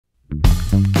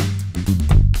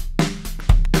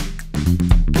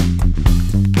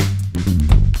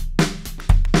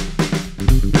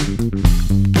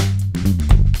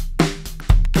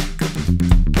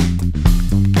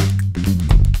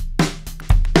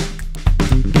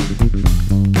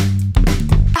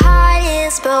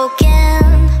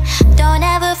broken. Don't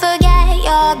ever forget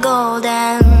you're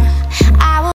golden.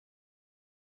 I will.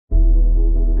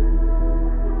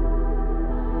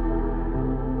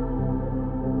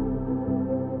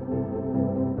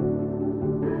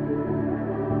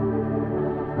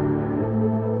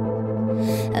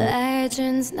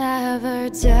 Legends never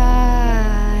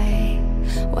die.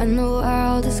 When the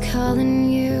world is calling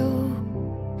you,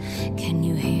 can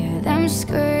you hear them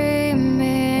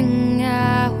screaming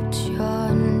out your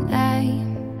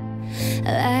name?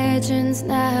 Legends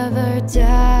never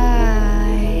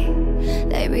die.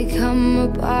 They become a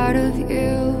part of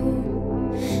you.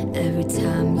 Every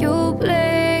time you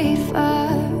bleed for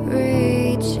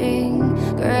reaching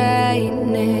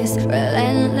greatness,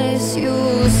 relentless, you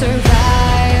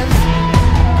survive.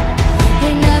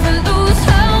 They never lose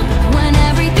hope when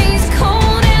everything's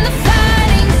cold and the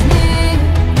fighting's near.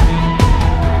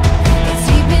 It's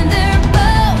deep in their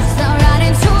bones, they'll rot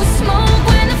into smoke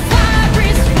when the fire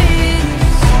is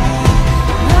fierce.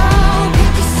 Oh,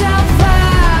 pick yourself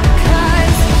up,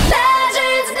 'cause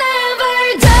legends never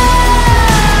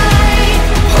die.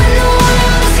 When the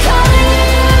world is calling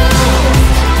you,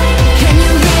 can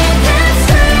you hear them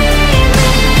screaming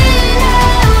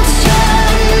out your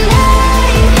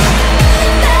name?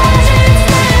 Legends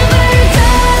never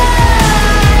die.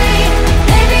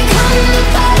 They become a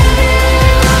part of you.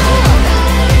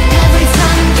 Every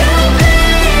time you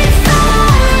bleed for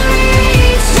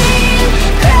reaching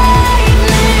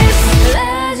greatness,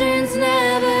 legends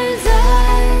never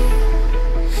die.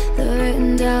 They're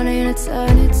written down in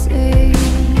eternity,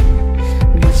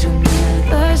 but you'll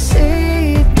never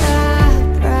see the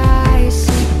price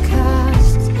it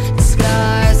costs. The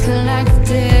scars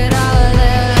collected all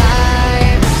their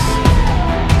lives.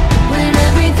 When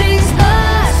everything's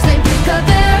lost, they pick up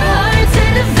their hearts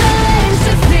and avenge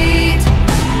defeat.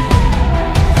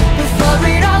 Before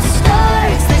it all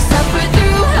starts, they suffer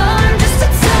through harm just to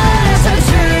tell us a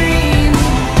dream.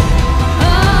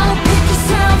 Oh, pick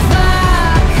yourself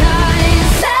up,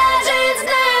 'cause legends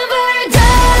never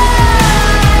die.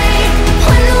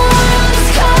 When the world is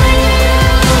calling you,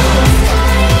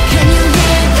 can you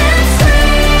hear them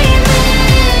screaming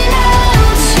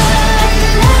out your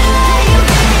name?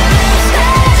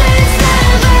 Legends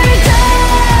never die.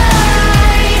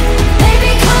 They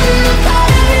become a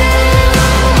part of you.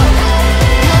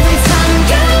 Every time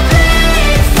you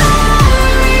bleed for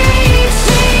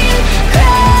reaching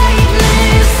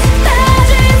greatness,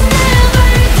 legends never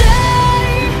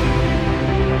die.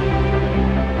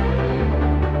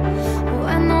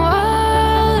 When the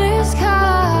world is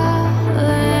calling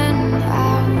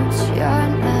out your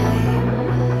name,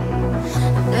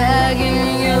 begging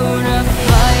you to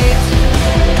fight.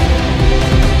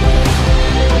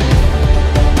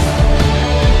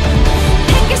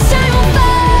 Pick yourself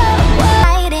up,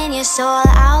 light in your soul,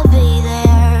 I'll be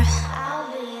there.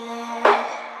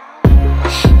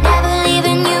 Never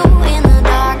leaving you in the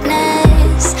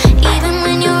darkness, even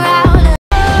when you're out of.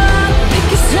 Pick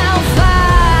yourself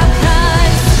up,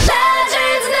 'cause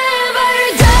legends never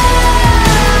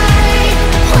die.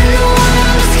 When the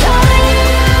world is calling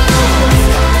you,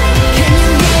 can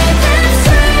you hear them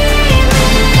screaming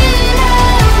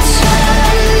out your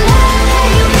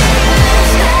name?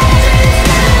 Legends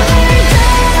never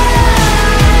die.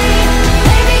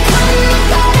 They become a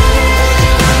part of you.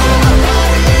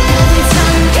 Every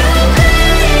time you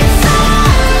bleed for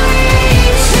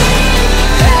reaching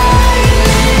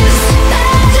greatness,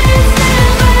 legends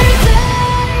never die.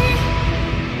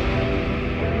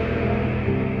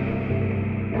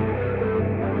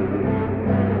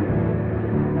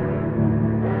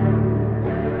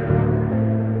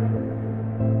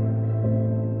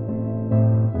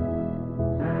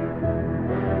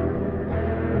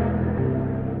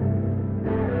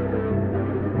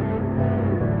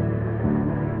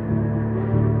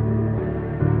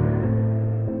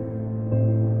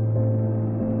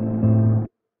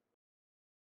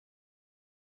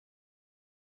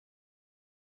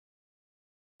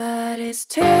 But it's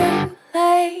too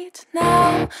late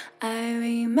now. I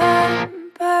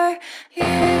remember you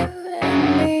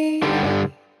and me,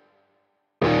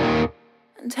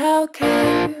 and how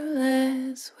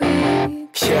careless we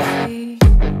could be.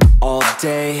 All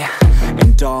day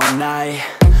and all night,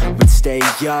 we'd stay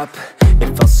up,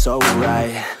 it felt so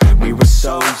right. We were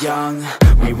so young,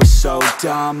 we were so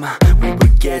dumb. We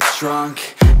would get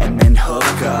drunk and then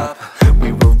hook up.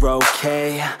 We were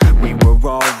okay, we were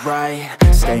alright,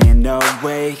 staying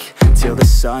awake till the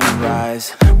sunrise.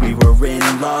 We were in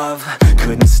love,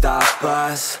 couldn't stop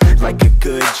us, like a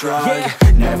good drug,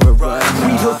 never enough.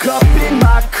 We hook up in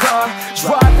my car,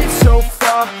 driving so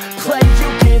far, play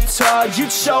your guitar, thought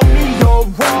you'd show me your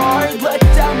heart. Let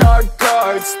down our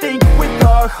guards, think with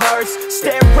our hearts,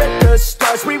 stare at the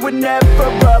stars, we were never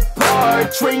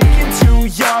apart. Drinking too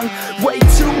young, way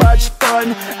too much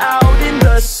fun, out in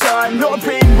the sun,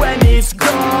 hoping when it's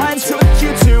gone. Took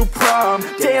you to prom,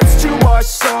 dance to our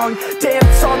song,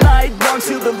 dance all night long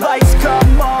till the lights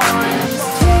come on.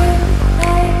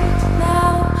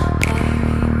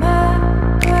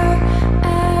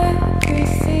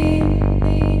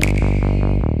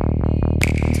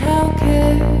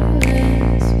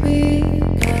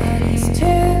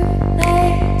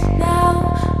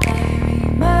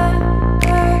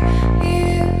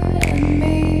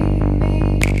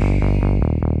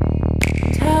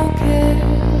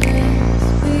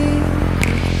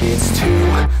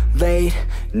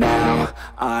 Now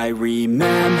I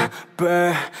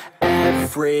remember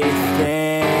everything,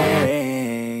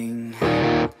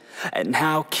 and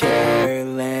how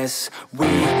careless we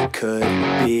could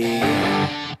be,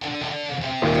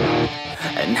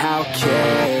 and how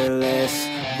careless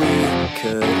we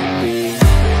could be,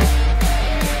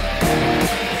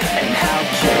 and how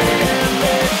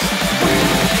careless we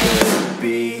could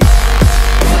be.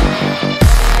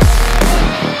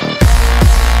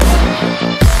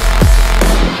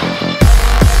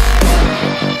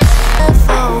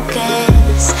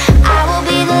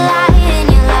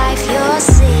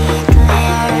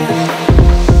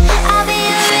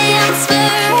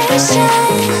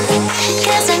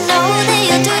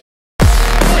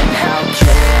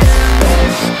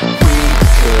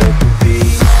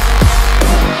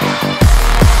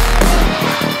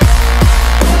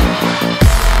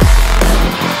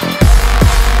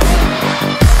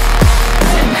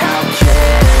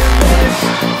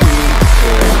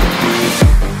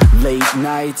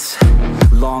 Nights,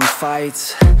 long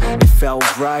fights, it felt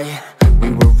right, we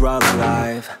were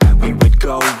alive. We would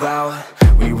go out,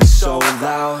 we were so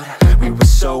loud, we were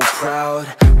so proud,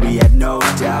 we had no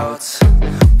doubts.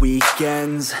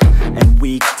 Weekends and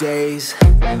weekdays,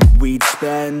 we'd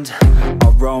spend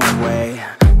our own way.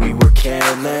 We were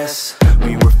careless,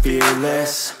 we were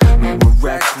fearless, we were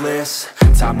reckless,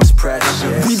 time was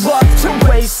precious. We loved to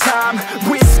waste time,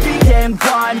 whiskey and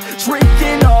wine,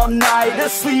 drinking all night,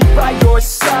 asleep by your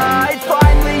side.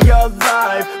 Finally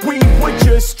alive, we would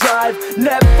just drive,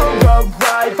 never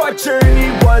arrive. Our journey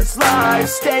was live,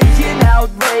 staying out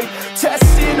late,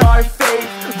 testing our fate,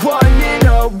 running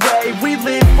away. We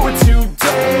live for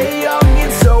today, young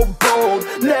and so bold,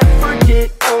 never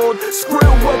get old.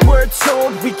 Screw what we're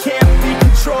told, we can't be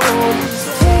controlled.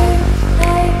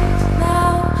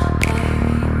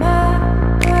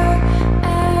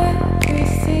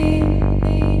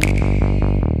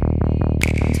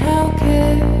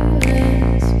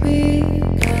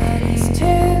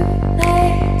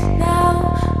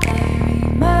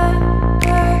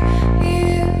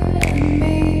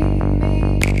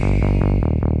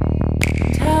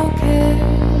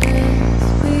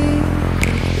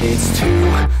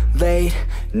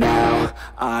 Now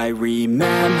I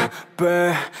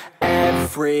remember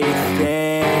everything,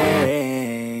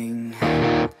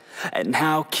 and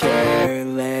how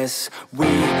careless we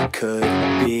could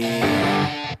be.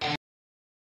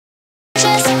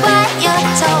 Just what you're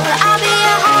told, I'll be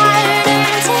a harder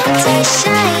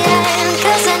temptation,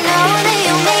 'cause I know that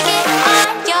you'll make it on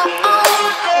your own.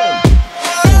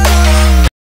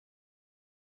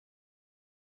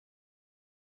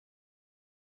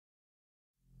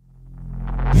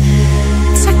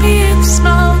 Suck me in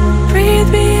smoke, breathe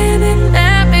me in and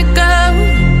let me go.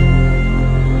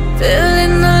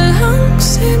 Filling the lungs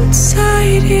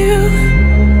inside you,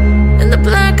 and the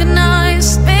blackened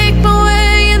eyes make my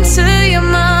way into your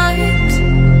mind,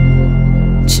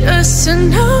 just to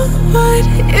know what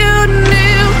you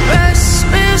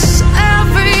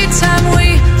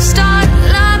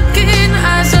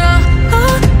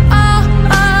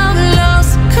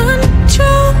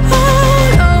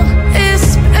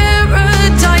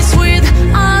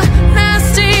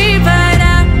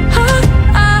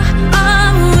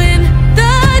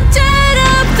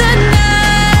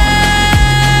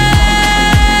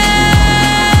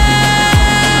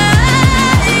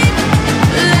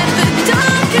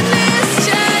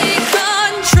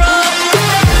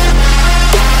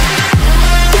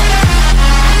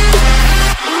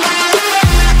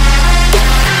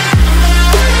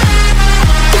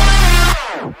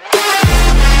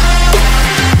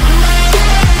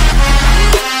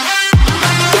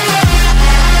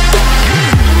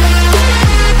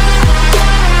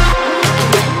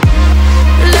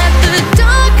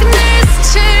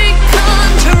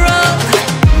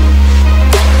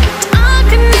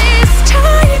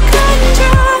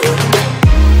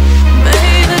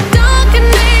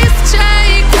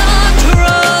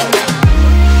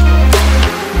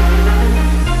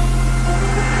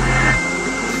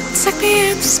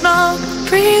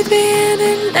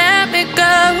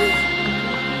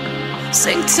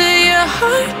sink to your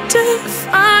heart to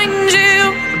find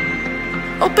you.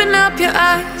 Open up your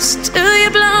eyes till you're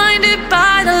blinded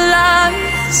by the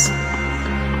lies,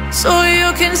 so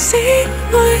you can see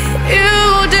what you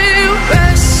do.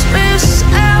 Restless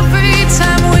every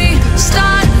time we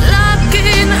start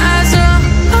locking eyes.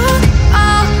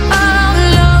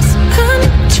 Lost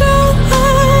control.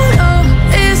 Oh,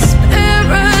 it's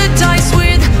paradise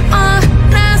with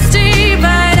honesty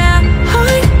right out.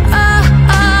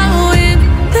 In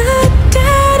the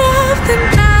dead of the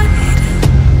night,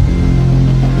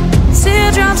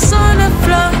 teardrops on the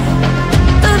floor.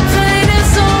 The pain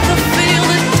is over. Feel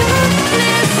the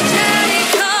darkness take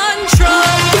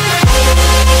control.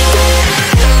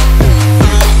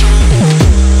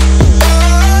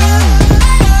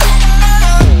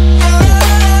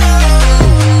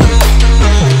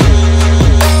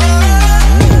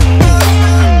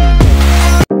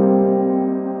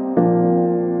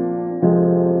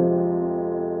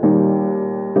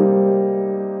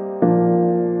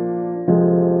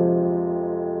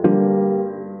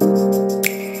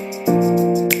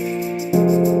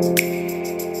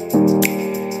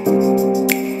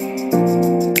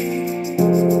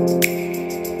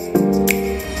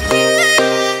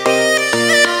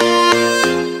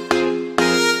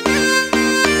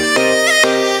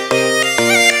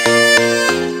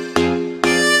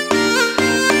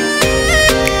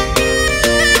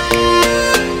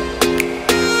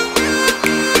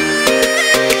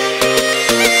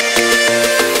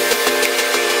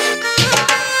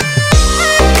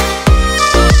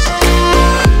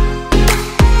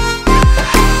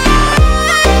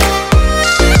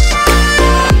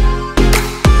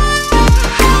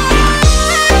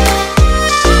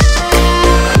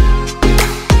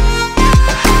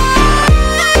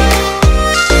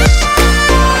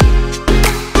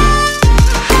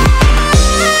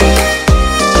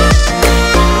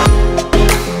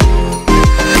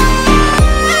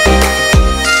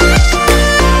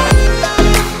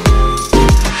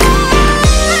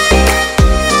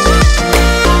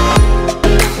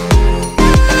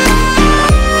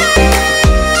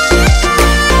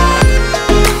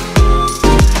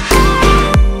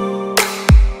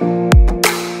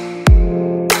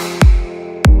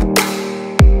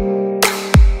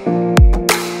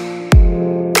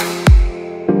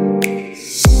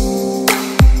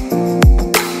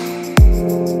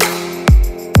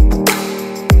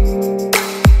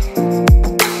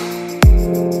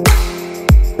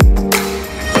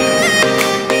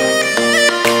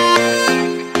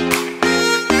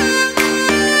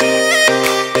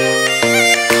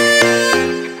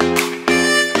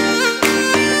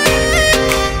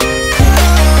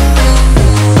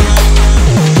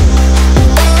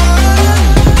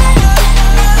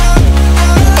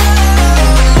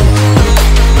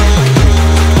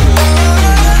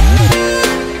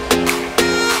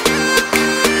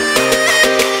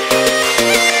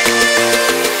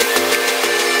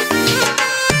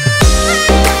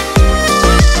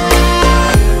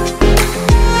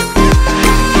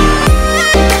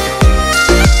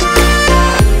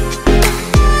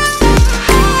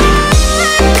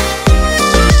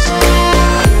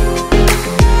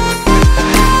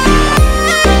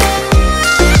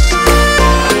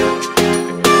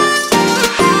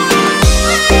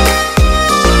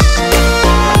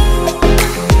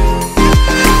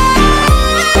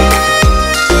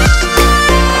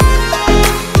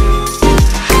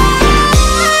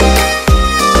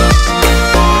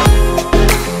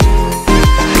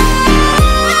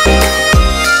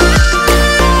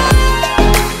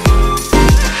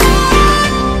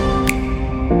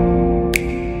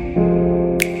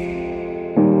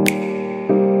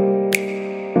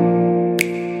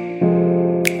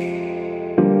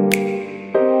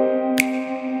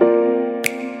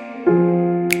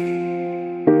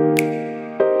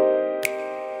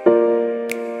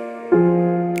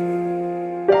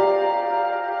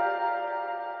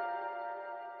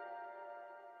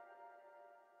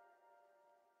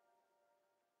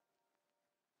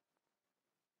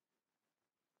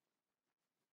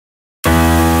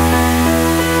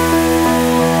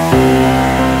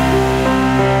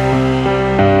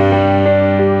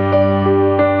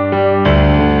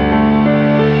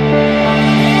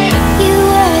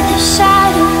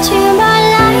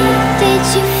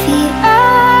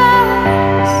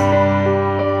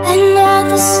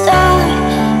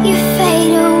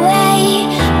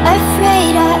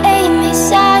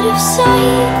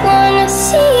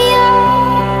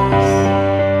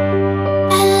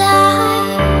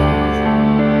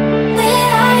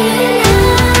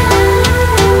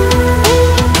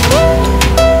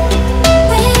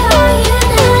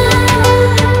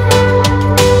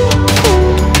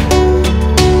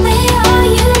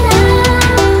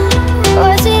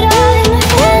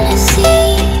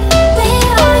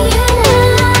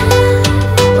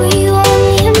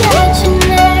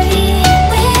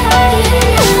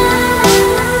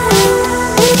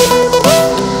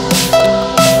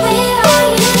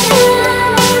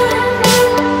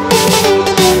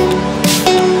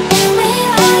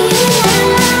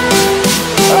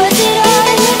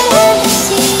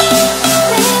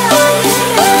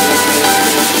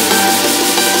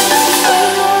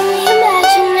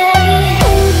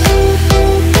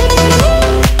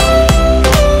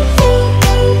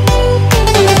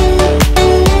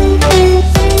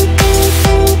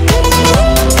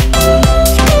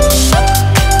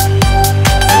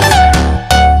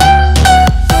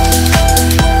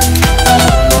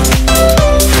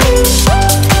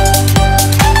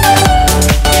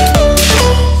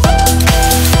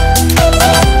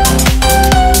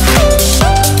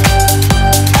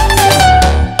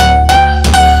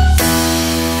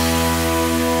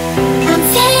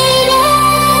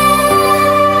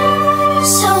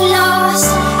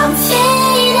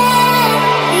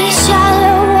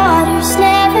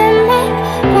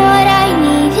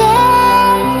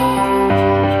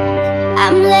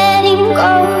 I'm letting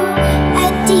go. A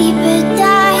deeper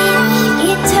dive,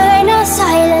 eternal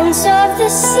silence of the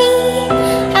sea.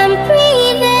 I'm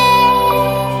breathing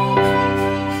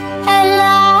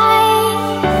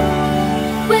alive.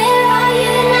 Where are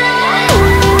you now?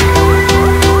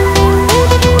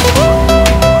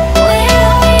 Where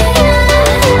are you now?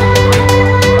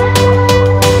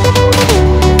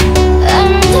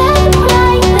 Under the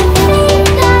light, the fleeting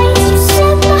nights, you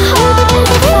set my heart on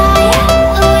fire.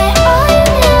 Where are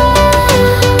you now?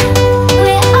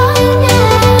 Where are you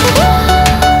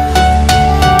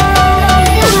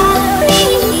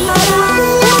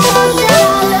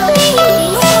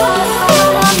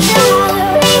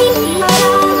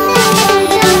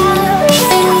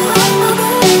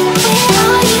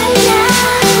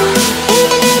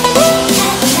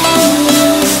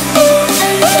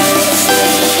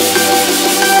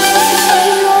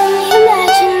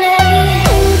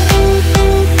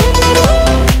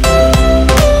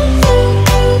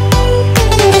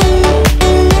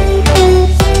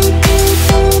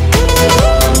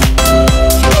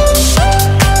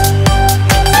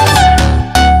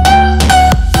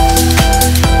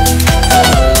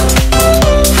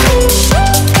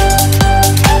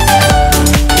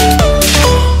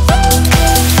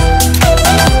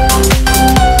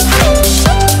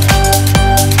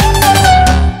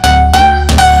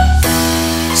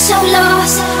so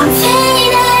lost, I'm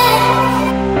faded.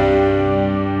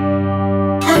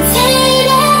 I'm faded.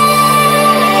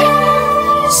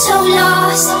 So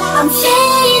lost, I'm faded.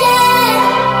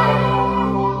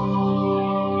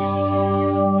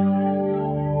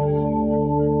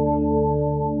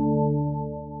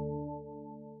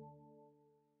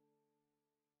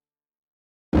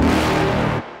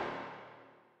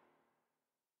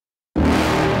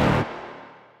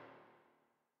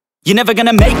 You're never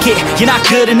gonna make it, you're not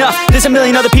good enough. There's a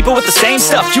million other people with the same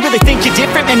stuff. You really think you're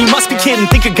different? Man, you must be kidding.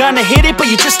 Think you're gonna hit it,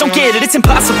 but you just don't get it. It's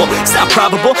impossible, it's not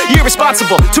probable, you're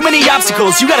irresponsible. Too many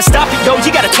obstacles, you gotta stop it, yo.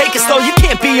 You gotta take it slow, you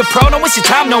can't be a pro. Don't waste your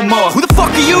time no more. Who the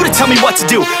fuck are you to tell me what to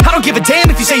do? I don't give a damn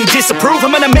if you say you disapprove.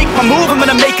 I'm gonna make my move, I'm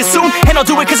gonna make it soon. And I'll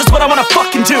do it cause it's what I wanna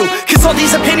fucking do. Cause all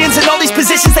these opinions and all these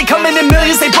positions, they come in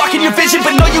millions, they blocking your vision.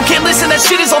 But no, you can't listen, that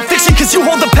shit is all fiction. Cause you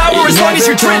hold the power as long as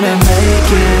you're driven.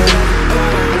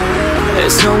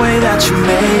 There's no way that you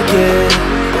make it.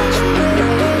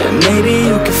 And maybe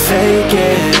you can fake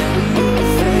it,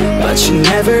 but you're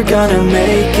never gonna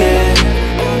make it.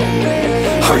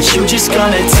 Are you just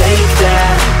gonna take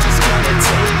that?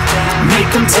 Make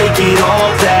them take it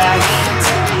all back.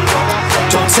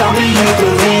 Don't tell me you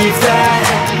believe that.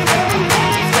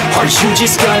 Are you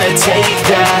just gonna take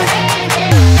that?